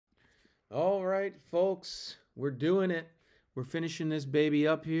All right, folks, we're doing it. We're finishing this baby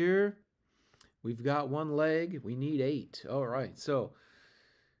up here. We've got one leg. We need 8. All right, so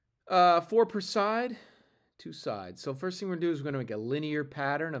 4 per side, 2 sides. So first thing we're going to do is we're going to make a linear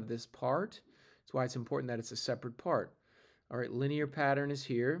pattern of this part. That's why it's important that it's a separate part. All right, linear pattern is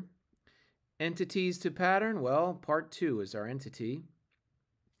here. Entities to pattern, well, part 2 is our entity.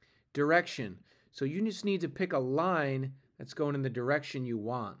 Direction. So you just need to pick a line that's going in the direction you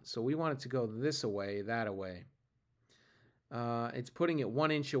want. So we want it to go this away, that away. It's putting it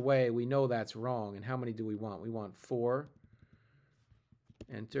 1 inch away. We know that's wrong. And how many do we want? We want 4.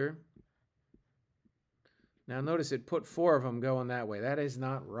 Enter. Now notice it put 4 of them going that way. That is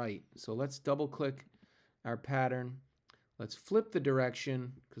not right. So let's double click our pattern. Let's flip the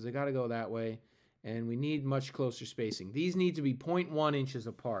direction because they got to go that way. And we need much closer spacing. These need to be 0.1 inches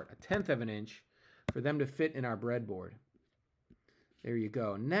apart, 1/10 of an inch, for them to fit in our breadboard. There you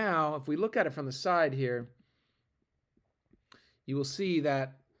go. Now, if we look at it from the side here, you will see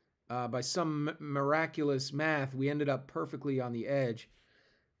that by some miraculous math, we ended up perfectly on the edge,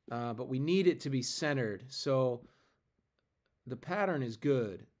 but we need it to be centered. So the pattern is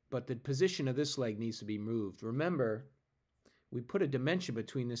good, but the position of this leg needs to be moved. Remember, we put a dimension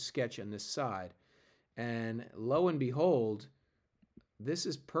between this sketch and this side, and lo and behold, this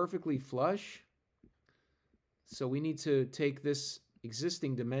is perfectly flush. So we need to take this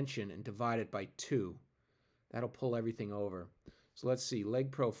existing dimension and divide it by 2. That'll pull everything over. So let's see,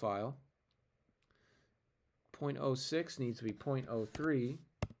 leg profile. 0.06 needs to be 0.03.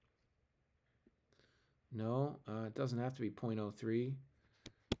 No, it doesn't have to be 0.03.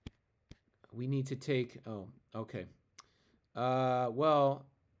 We need to take, oh, okay. Well,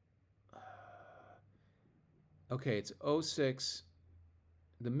 okay, it's 0.6.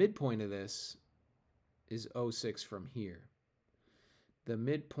 The midpoint of this is 0.6 from here. The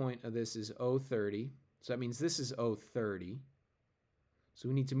midpoint of this is 0.30. So that means this is 0.30. So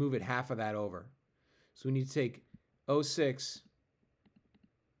we need to move it half of that over. So we need to take 0.6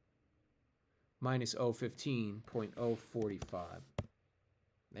 minus 0.15, 0.045.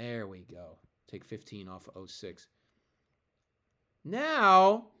 There we go. Take 15 off 0.6.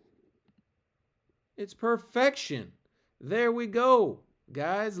 Now, it's perfection. There we go.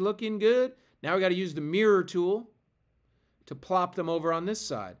 Guys, looking good. Now we got to use the mirror tool to plop them over on this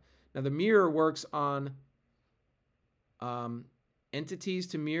side. Now the mirror works on entities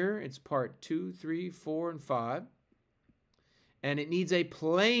to mirror. It's part 2, 3, 4, and 5. And it needs a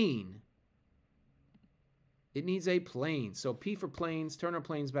plane. It needs a plane. So P for planes, turn our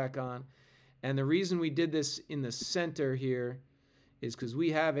planes back on. And the reason we did this in the center here is because we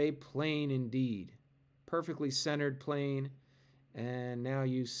have a plane indeed. Perfectly centered plane. And now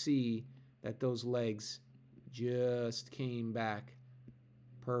you see that those legs just came back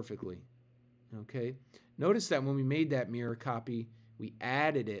perfectly. Okay. Notice that when we made that mirror copy, we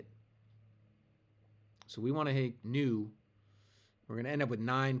added it. So we want to hit new. We're going to end up with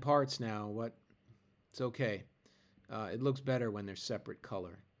 9 parts now. What? It's okay. It looks better when they're separate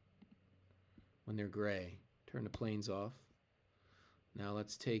color. When they're gray. Turn the planes off. Now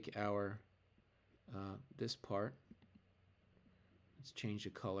let's take our this part. Let's change the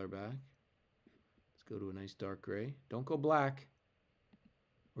color back. Let's go to a nice dark gray. Don't go black,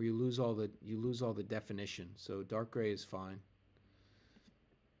 or you lose all the definition. So dark gray is fine.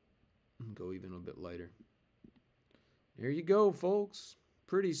 Go even a bit lighter. There you go, folks.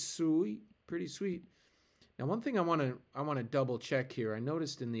 Pretty sweet. Pretty sweet. Now, one thing I want to double check here. I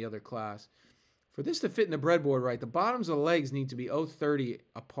noticed in the other class, for this to fit in the breadboard right, the bottoms of the legs need to be 0.30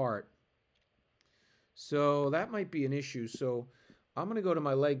 apart. So that might be an issue. So I'm going to go to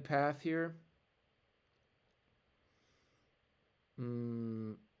my leg path here.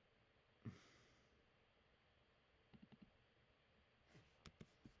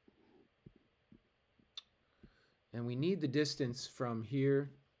 And we need the distance from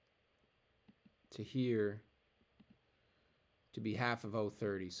here to here to be half of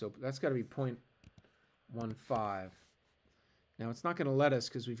 0.30. So that's got to be 0.15. Now it's not going to let us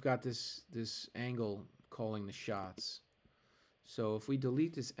because we've got this angle calling the shots. So if we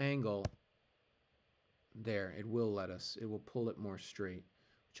delete this angle, there, it will let us. It will pull it more straight,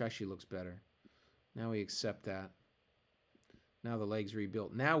 which actually looks better. Now we accept that. Now the leg's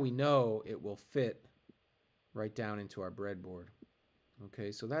rebuilt. Now we know it will fit right down into our breadboard.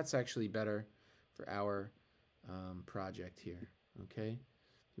 Okay, so that's actually better for our project here. Okay,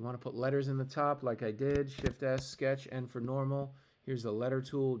 if you want to put letters in the top like I did, Shift S, sketch, N for normal. Here's the letter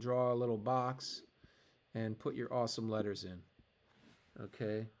tool. Draw a little box and put your awesome letters in.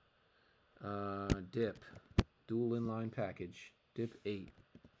 Okay, DIP, dual inline package, DIP 8.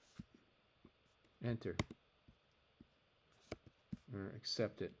 Enter. Or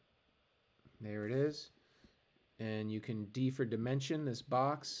accept it. There it is. And you can D for dimension this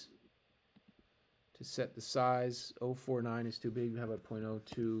box to set the size. 049 is too big. How about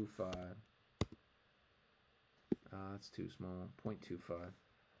 0.025? That's too small. 0.25.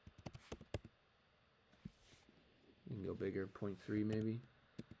 You can go bigger. 0.3 maybe.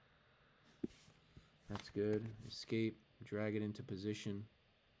 That's good. Escape. Drag it into position.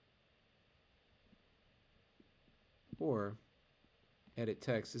 Or edit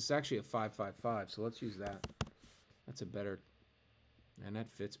text. This is actually a 555, so let's use that. That's a better, and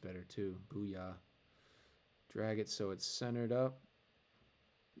that fits better too. Booyah. Drag it so it's centered up.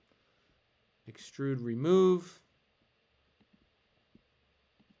 Extrude, remove.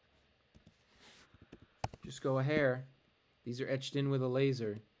 Just go a hair. These are etched in with a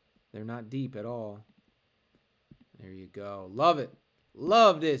laser. They're not deep at all. There you go. Love it.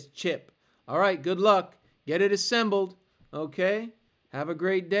 Love this chip. All right, good luck. Get it assembled. Okay? Have a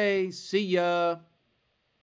great day. See ya.